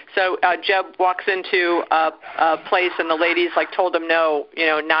funny. So Jeb walks into a place and the ladies told him no,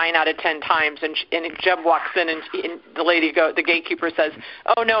 9 out of 10 times, and Jeb walks in and the gatekeeper says,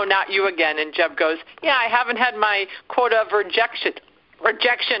 oh no, not you again, and Jeb goes, yeah, I haven't had my quota of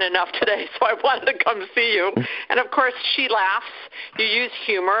rejection enough today, so I wanted to come see you. And of course she laughs. You use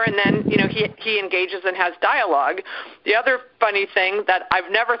humor, and then he engages and has dialogue. The other funny thing that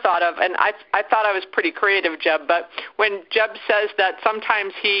I've never thought of, and I thought I was pretty creative, Jeb, but when Jeb says that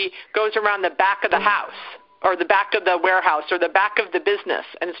sometimes he goes around the back of the house or the back of the warehouse or the back of the business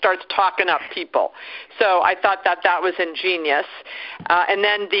and starts talking up people. So I thought that was ingenious. And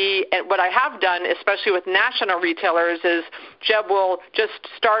then what I have done, especially with national retailers, is Jeb will just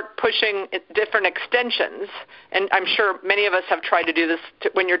start pushing different extensions. And I'm sure many of us have tried to do this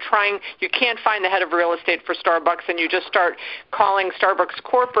when you can't find the head of real estate for Starbucks, and you just start calling Starbucks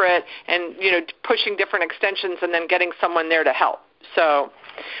corporate and pushing different extensions and then getting someone there to help. So,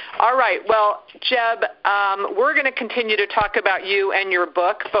 all right. Well, Jeb, we're going to continue to talk about you and your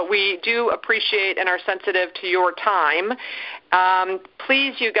book, but we do appreciate and are sensitive to your time.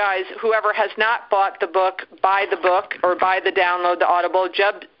 Please, you guys, whoever has not bought the book, buy the book or buy the download, the Audible.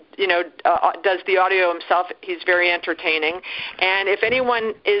 Jeb does the audio himself. He's very entertaining. And if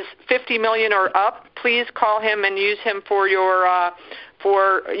anyone is 50 million or up, please call him and use him for your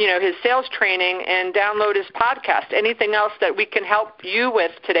his sales training, and download his podcast. Anything else that we can help you with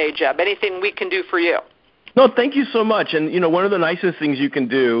today, Jeb? Anything we can do for you? No, thank you so much. And one of the nicest things you can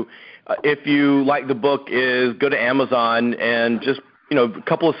do if you like the book is go to Amazon and just a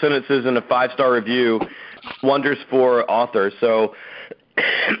couple of sentences and a 5-star review wonders for authors. So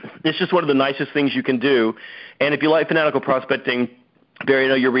it's just one of the nicest things you can do. And if you like fanatical prospecting, Barry, I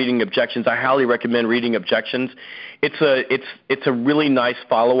know you're reading Objections. I highly recommend reading Objections. It's a really nice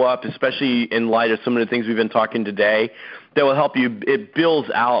follow-up, especially in light of some of the things we've been talking today, that will help you. It builds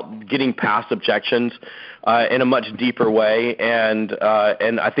out getting past objections in a much deeper way, and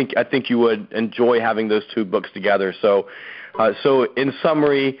I think you would enjoy having those 2 books together. So in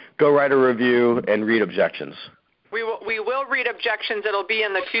summary, go write a review and read Objections. We will read Objections. It'll be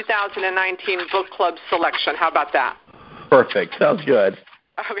in the 2019 book club selection. How about that? Perfect. Sounds good.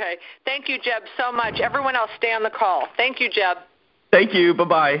 Okay. Thank you, Jeb, so much. Everyone else, stay on the call. Thank you, Jeb. Thank you.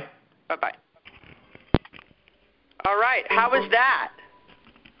 Bye-bye. Bye-bye. All right. How was that?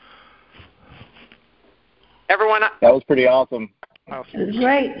 Everyone? That was pretty awesome. It was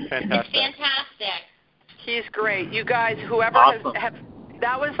great. Fantastic. Fantastic. He's great. You guys, whoever Awesome. have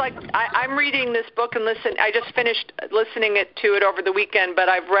that was I'm reading this book and I just finished listening to it over the weekend, but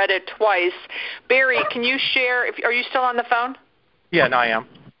I've read it twice. Barry, can you share, are you still on the phone? Yeah, no, I am.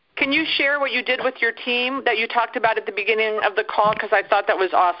 Can you share what you did with your team that you talked about at the beginning of the call? Because I thought that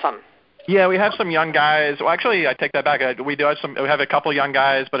was awesome. Yeah, we have some young guys. Well, actually, I take that back. We have a couple young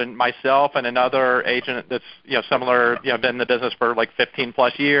guys, but myself and another agent that's similar, been in the business for 15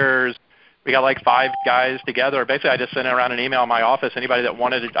 plus years. We got 5 guys together. Basically, I just sent around an email in my office. Anybody that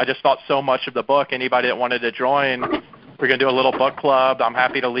wanted to, I just thought so much of the book. Anybody that wanted to join, we're going to do a little book club. I'm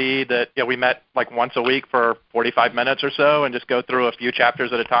happy to lead that. We met once a week for 45 minutes or so and just go through a few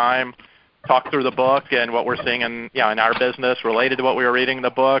chapters at a time, talk through the book and what we're seeing in our business related to what we were reading in the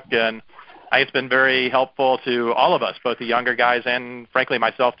book. And I think it's been very helpful to all of us, both the younger guys and, frankly,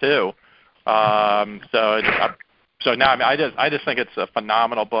 myself too. So now, I just think it's a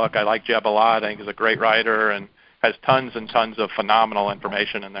phenomenal book. I like Jeb a lot. I think he's a great writer and has tons and tons of phenomenal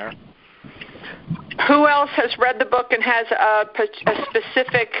information in there. Who else has read the book and has a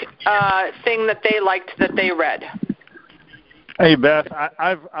specific thing that they liked that they read? Hey, Beth,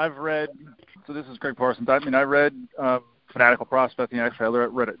 I've read. So this is Greg Parsons. I read Fanatical Prospecting. Actually, I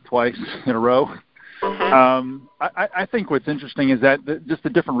read it twice in a row. I think what's interesting is that just the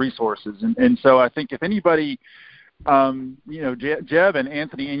different resources, and so I think if anybody, Jeb and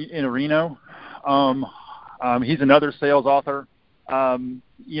Anthony Iannarino, he's another sales author.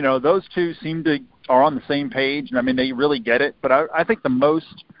 Those two are on the same page, and I mean they really get it. But I think the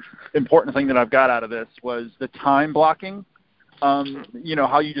most important thing that I've got out of this was the time blocking. How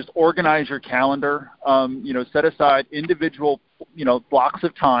you just organize your calendar, set aside individual, blocks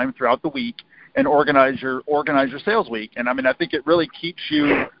of time throughout the week and organize your sales week. And I mean, I think it really keeps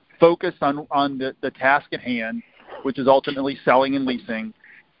you focused on the task at hand, which is ultimately selling and leasing.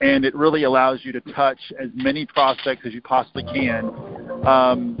 And it really allows you to touch as many prospects as you possibly can,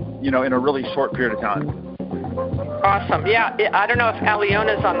 in a really short period of time. Awesome. Yeah, I don't know if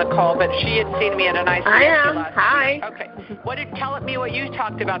Aliona's on the call, but she had seen me at a nice I am. last Hi. week. Okay. Tell me what you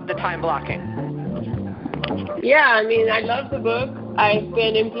talked about the time blocking. Yeah, I mean, I love the book. I've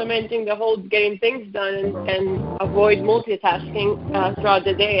been implementing the whole getting things done and avoid multitasking throughout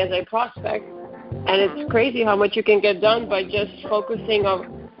the day as I prospect. And it's crazy how much you can get done by just focusing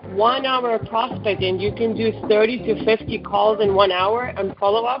on 1 hour of prospecting. You can do 30 to 50 calls in 1 hour and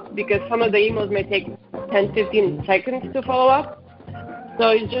follow up, because some of the emails may take 10, 15 seconds to follow up. So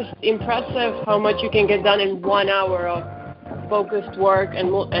it's just impressive how much you can get done in 1 hour of focused work and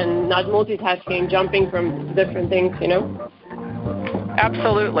not multitasking, jumping from different things,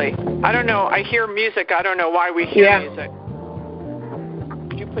 Absolutely. I don't know. I hear music. I don't know why we hear music.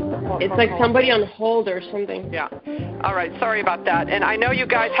 It's like somebody on hold or something. Yeah. All right. Sorry about that. And I know you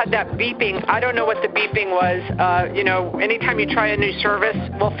guys had that beeping. I don't know what the beeping was. Anytime you try a new service,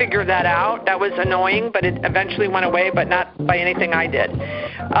 we'll figure that out. That was annoying, but it eventually went away, but not by anything I did.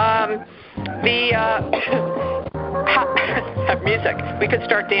 Music. We could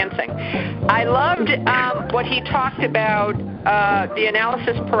start dancing. I loved what he talked about, the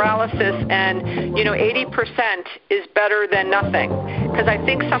analysis paralysis, and 80% is better than nothing. Because I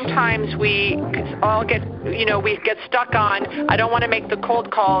think sometimes we all get stuck on, I don't want to make the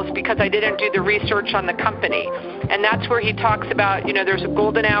cold calls because I didn't do the research on the company. And that's where he talks about, there's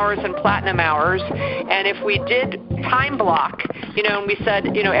golden hours and platinum hours. And if we did time block, and we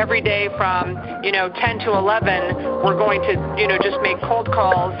said, every day from, 10 to 11, we're going to, just make cold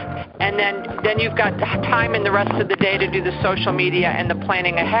calls. And then you've got time in the rest of the day to do the social media and the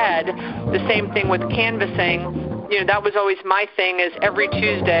planning ahead. The same thing with canvassing. That was always my thing, is every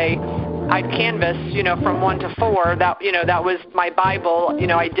Tuesday I'd canvass, from 1 to 4. That was my Bible.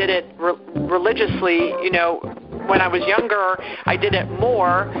 I did it religiously, when I was younger. I did it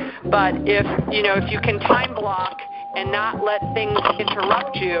more. But if you can time block and not let things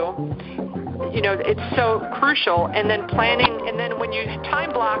interrupt you, it's so crucial. And then planning, and then when you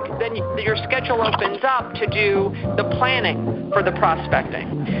time block, then your schedule opens up to do the planning for the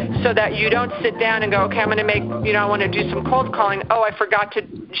prospecting, so that you don't sit down and go, okay, I'm going to make, I want to do some cold calling. Oh, I forgot to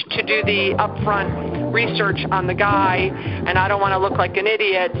do the upfront research on the guy, and I don't want to look like an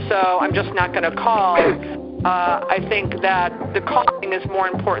idiot, so I'm just not going to call. I think that the calling is more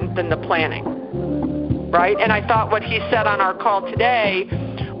important than the planning, right? And I thought what he said on our call today,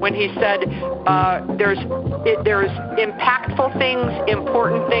 when he said there's impactful things,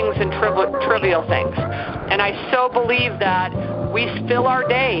 important things, and trivial things. And I so believe that we fill our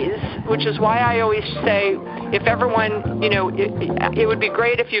days, which is why I always say, if everyone, it would be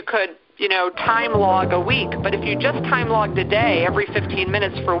great if you could, time log a week. But if you just time logged a day every 15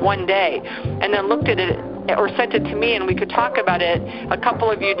 minutes for one day, and then looked at it or sent it to me and we could talk about it, a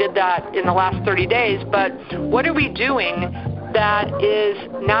couple of you did that in the last 30 days, but what are we doing that is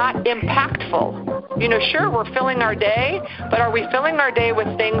not impactful? Sure, we're filling our day, but are we filling our day with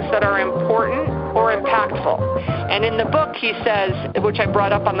things that are important or impactful? And in the book, he says, which I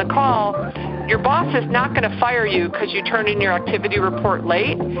brought up on the call, your boss is not going to fire you because you turned in your activity report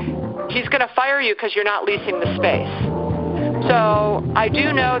late. He's going to fire you because you're not leasing the space. So I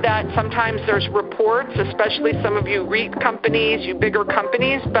do know that sometimes there's reports, especially some of you REIT companies, you bigger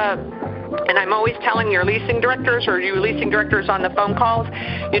companies, and I'm always telling your leasing directors, or you leasing directors on the phone calls,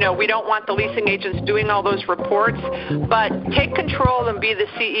 we don't want the leasing agents doing all those reports, but take control and be the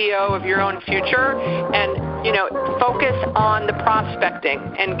CEO of your own future, and focus on the prospecting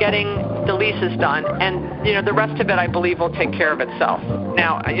and getting the leases done, and the rest of it, I believe, will take care of itself.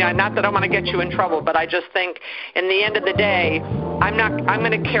 Now, not that I want to get you in trouble, but I just think in the end of the day, I'm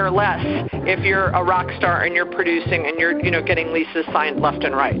going to care less if you're a rock star and you're producing and you're getting leases signed left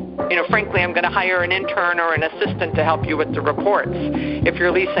and right. Frankly, I'm going to hire an intern or an assistant to help you with the reports if you're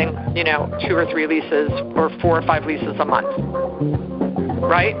leasing 2 or 3 leases or 4 or 5 leases a month.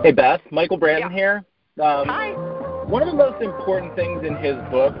 Right? Hey Beth, Michael Brandon here. Hi. One of the most important things in his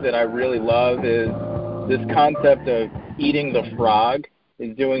book that I really love is this concept of eating the frog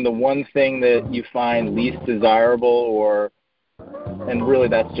is doing the one thing that you find least desirable, and really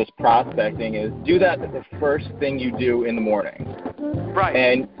that's just prospecting, is do that the first thing you do in the morning.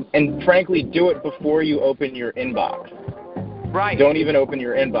 Right. And frankly, do it before you open your inbox. Right. Don't even open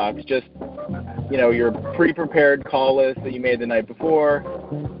your inbox. Just, your pre-prepared call list that you made the night before,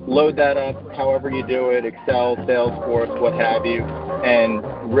 load that up however you do it, Excel, Salesforce, what have you, and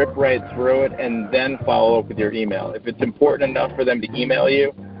rip right through it, and then follow up with your email. If it's important enough for them to email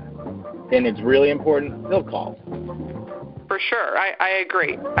you, and it's really important, they'll call. For sure. I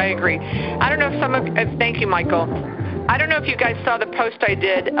agree. I don't know if thank you, Michael. I don't know if you guys saw the post I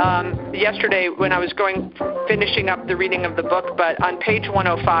did yesterday when I was finishing up the reading of the book, but on page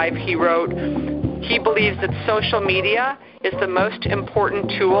 105 he wrote, he believes that social media is the most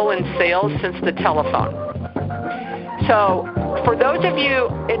important tool in sales since the telephone. So for those of you,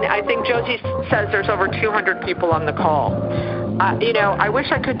 and I think Josie says there's over 200 people on the call, I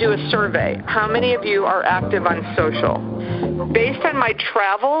wish I could do a survey. How many of you are active on social? Based on my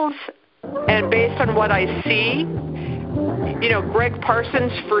travels and based on what I see, Greg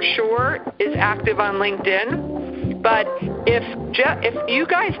Parsons for sure is active on LinkedIn. But if you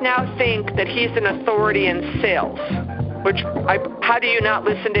guys now think that he's an authority in sales, how do you not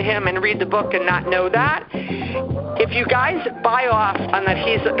listen to him and read the book and not know that? If you guys buy off on that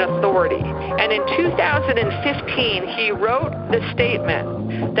he's an authority, and in 2015 he wrote the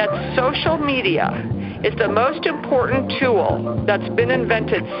statement that social media is the most important tool that's been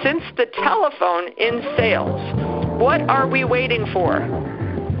invented since the telephone in sales. What are we waiting for?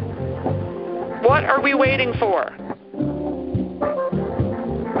 What are we waiting for?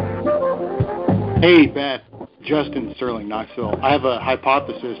 Hey, Beth. Justin Sterling, Knoxville. I have a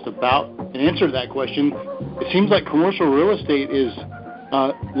hypothesis about an answer to that question. It seems like commercial real estate is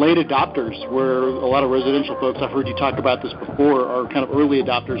late adopters, where a lot of residential folks, I've heard you talk about this before, are kind of early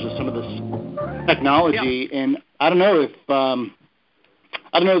adopters of some of this technology. Yep. And I don't know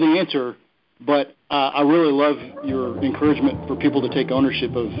the answer, but I really love your encouragement for people to take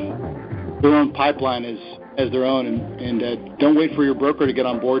ownership of their own pipeline as their own, and don't wait for your broker to get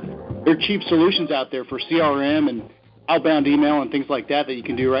on board. There are cheap solutions out there for CRM and outbound email and things like that you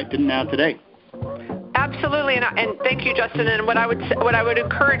can do right now today. Absolutely, and thank you, Justin. And what I would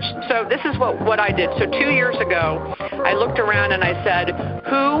encourage, so this is what I did. So 2 years ago, I looked around and I said,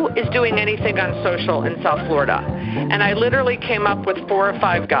 who is doing anything on social in South Florida? And I literally came up with 4 or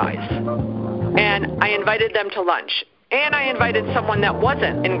 5 guys, and I invited them to lunch. And I invited someone that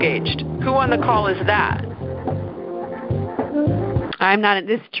wasn't engaged. Who on the call is that?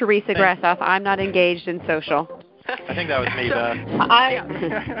 This is Teresa Grassoff. I'm not engaged in social. I think that was me, Beth. I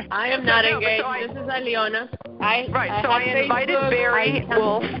am not engaged. This is Aliona. I invited Barry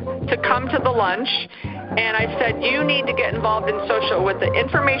Wolf to come to the lunch, and I said, you need to get involved in social with the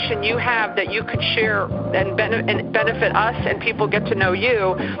information you have that you could share and benefit us and people get to know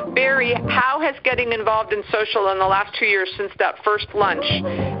you. Barry, how has getting involved in social in the last 2 years since that first lunch,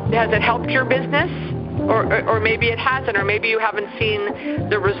 has it helped your business? Or maybe it hasn't, or maybe you haven't seen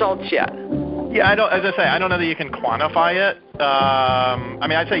the results yet. Yeah, I don't know that you can quantify it.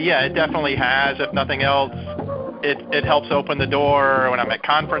 I'd say, yeah, it definitely has. If nothing else, it helps open the door when I'm at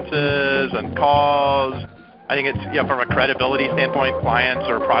conferences and calls. I think it's, from a credibility standpoint, clients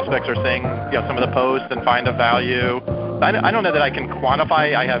or prospects are seeing, some of the posts and find a value. I don't know that I can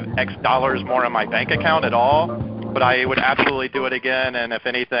quantify I have X dollars more in my bank account at all. But I would absolutely do it again, and if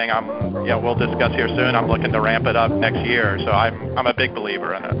anything, we'll discuss here soon. I'm looking to ramp it up next year, so I'm a big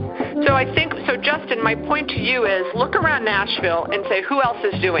believer in it. So Justin, my point to you is look around Nashville and say who else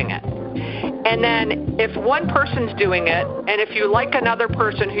is doing it, and then if one person's doing it, and if you like another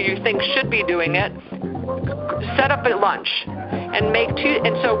person who you think should be doing it, set up a lunch.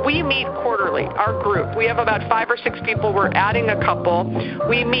 And so we meet quarterly, our group. We have about 5 or 6 people. We're adding a couple.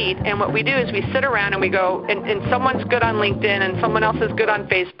 We meet, and what we do is we sit around and we go, and someone's good on LinkedIn, and someone else is good on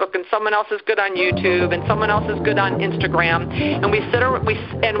Facebook, and someone else is good on YouTube, and someone else is good on Instagram. And we sit around, we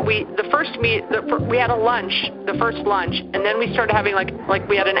had a lunch, the first lunch, and then we started having like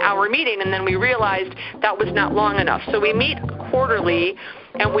we had an hour meeting, and then we realized that was not long enough. So we meet quarterly,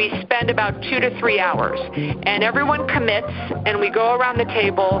 and we spend about 2 to 3 hours, and everyone commits, and we go around the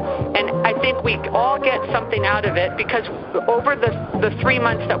table, and I think we all get something out of it, because over the 3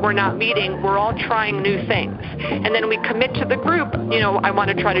 months that we're not meeting, we're all trying new things, and then we commit to the group, I want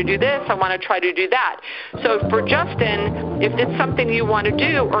to try to do this, I want to try to do that. So for Justin, if it's something you want to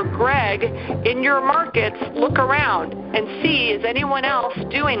do, or Greg, in your markets, look around and see, is anyone else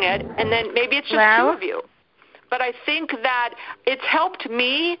doing it, and then maybe it's just 2 of you. but I think that it's helped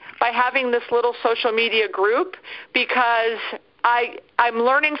me by having this little social media group because I'm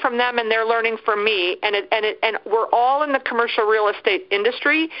learning from them and they're learning from me, and we're all in the commercial real estate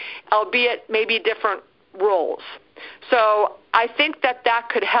industry, albeit maybe different roles. So I think that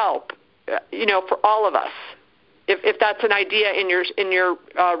could help, for all of us, if that's an idea in your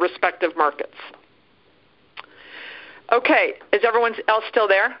respective markets. Okay, is everyone else still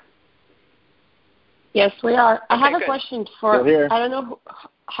there? Yes, we are. Okay, I have a good. question for, I don't know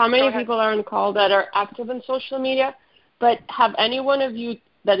how many people are on the call that are active in social media, but have any one of you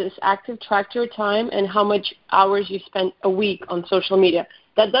that is active tracked your time and how much hours you spend a week on social media?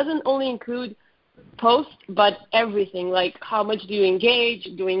 That doesn't only include posts, but everything, like how much do you engage,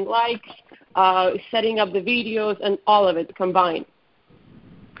 doing likes, setting up the videos, and all of it combined.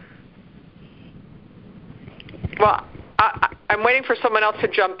 Well, I'm waiting for someone else to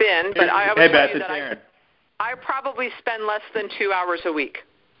jump in, but I would tell you that I probably spend less than 2 hours a week.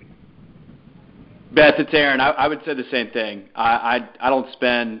 Beth, it's Aaron. I would say the same thing. I don't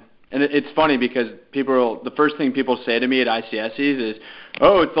spend, and it's funny because the first thing people say to me at ICSCs is,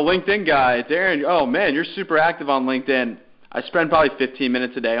 oh, it's the LinkedIn guy. It's Aaron. Oh, man, you're super active on LinkedIn. I spend probably 15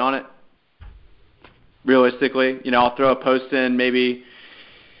 minutes a day on it, realistically. I'll throw a post in maybe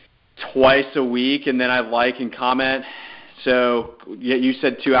twice a week, and then I like and comment. So you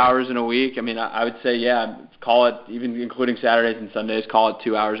said 2 hours in a week. I mean, I would say, call it, even including Saturdays and Sundays, call it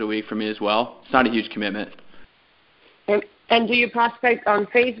 2 hours a week for me as well. It's not a huge commitment. And do you prospect on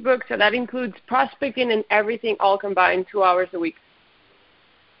Facebook? So that includes prospecting and everything all combined, 2 hours a week.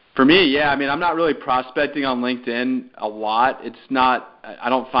 For me, yeah. I mean, I'm not really prospecting on LinkedIn a lot. It's not. I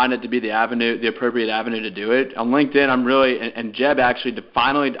don't find it to be the appropriate avenue to do it. On LinkedIn, I'm really, and Jeb actually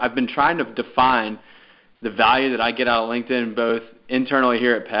I've been trying to define the value that I get out of LinkedIn both internally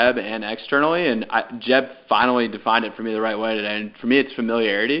here at PEB and externally, and Jeb finally defined it for me the right way today. And for me, it's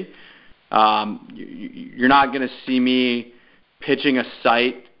familiarity. You're not going to see me pitching a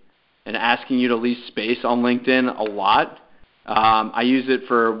site and asking you to lease space on LinkedIn a lot. I use it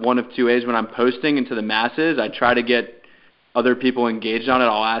for one of two ways when I'm posting into the masses. I try to get other people engaged on it.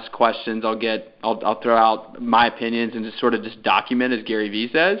 I'll ask questions. I'll throw out my opinions and just document, as Gary Vee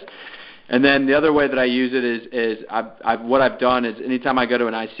says. And then the other way that I use it is what I've done is anytime I go to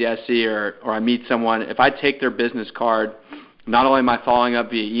an ICSC or I meet someone, if I take their business card, not only am I following up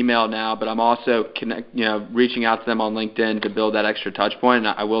via email now, but I'm also reaching out to them on LinkedIn to build that extra touch point. And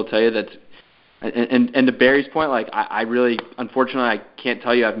I will tell you that, and to Barry's point, like I really, unfortunately, I can't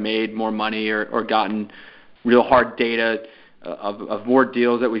tell you I've made more money or gotten real hard data of more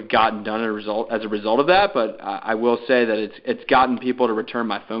deals that we've gotten done as a result of that. But I will say that it's gotten people to return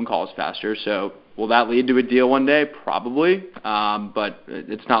my phone calls faster. So will that lead to a deal one day? Probably. But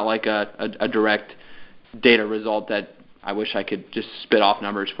it's not like a direct data result that I wish I could just spit off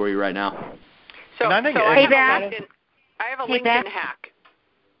numbers for you right now. So I have a LinkedIn hack.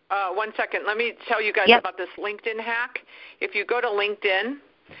 1 second. Let me tell you guys about this LinkedIn hack. If you go to LinkedIn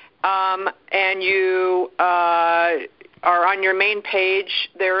and you are on your main page,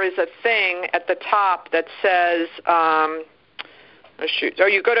 there is a thing at the top that says, or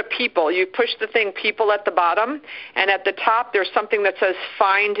you go to people. You push the thing people at the bottom, and at the top there's something that says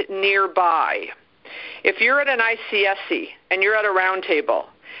find nearby. If you're at an ICSC and you're at a roundtable,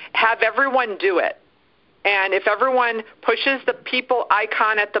 have everyone do it. And if everyone pushes the people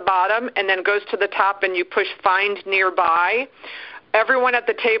icon at the bottom and then goes to the top and you push find nearby, everyone at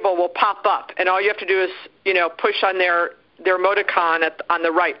the table will pop up. And all you have to do is, push on their emoticon on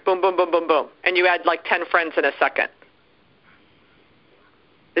the right. Boom, boom, boom, boom, boom. And you add like 10 friends in a second.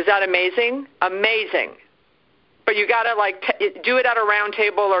 Is that amazing? Amazing. But you got to do it at a round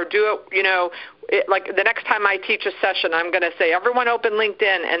table or do it, like the next time I teach a session, I'm going to say, everyone open LinkedIn,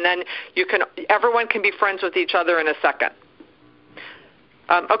 and then everyone can be friends with each other in a second.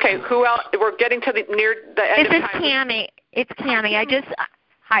 Okay, who else? We're getting to near the end of time. This is Tammy. It's Tammy. I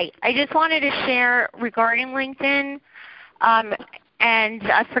just wanted to share regarding LinkedIn, and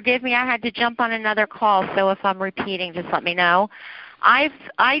forgive me, I had to jump on another call, so if I'm repeating, just let me know. I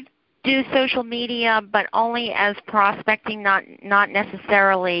do social media, but only as prospecting, not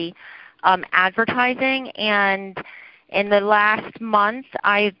necessarily advertising. And in the last month,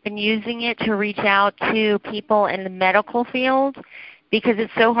 I've been using it to reach out to people in the medical field because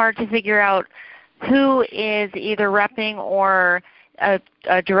it's so hard to figure out who is either repping or a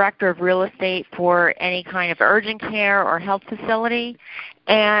director of real estate for any kind of urgent care or health facility.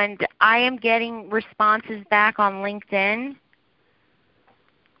 And I am getting responses back on LinkedIn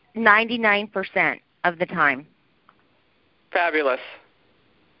 99% of the time. Fabulous.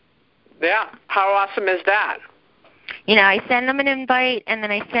 Yeah. How awesome is that? I send them an invite, and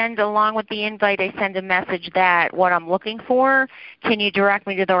then I send, along with the invite, I send a message that what I'm looking for, can you direct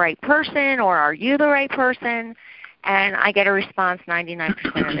me to the right person, or are you the right person? And I get a response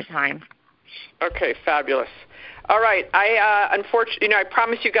 99% of the time. Okay, fabulous. All right. Unfortunately, I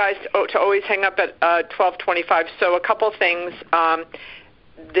promise you guys to always hang up at 12:25. So a couple things.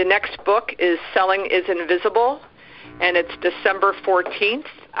 The next book is Selling is Invisible, and it's December 14th.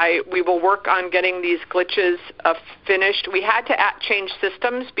 We will work on getting these glitches finished. We had to change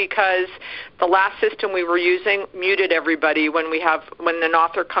systems because the last system we were using muted everybody when an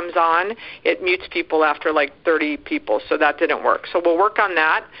author comes on. It mutes people after like 30 people, so that didn't work. So we'll work on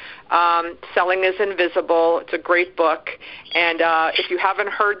that. Selling is Invisible. It's a great book. And if you haven't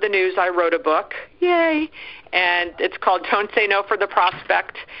heard the news, I wrote a book. Yay! And it's called Don't Say No for the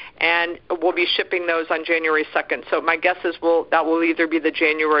Prospect, and we'll be shipping those on January 2nd. So my guess is that will either be the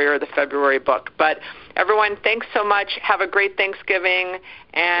January or the February book. But everyone, thanks so much. Have a great Thanksgiving,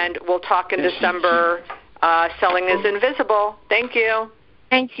 and we'll talk in December. Selling is Invisible. Thank you.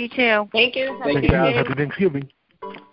 Thanks, you too. Thank you. Thank you. Happy Thanksgiving.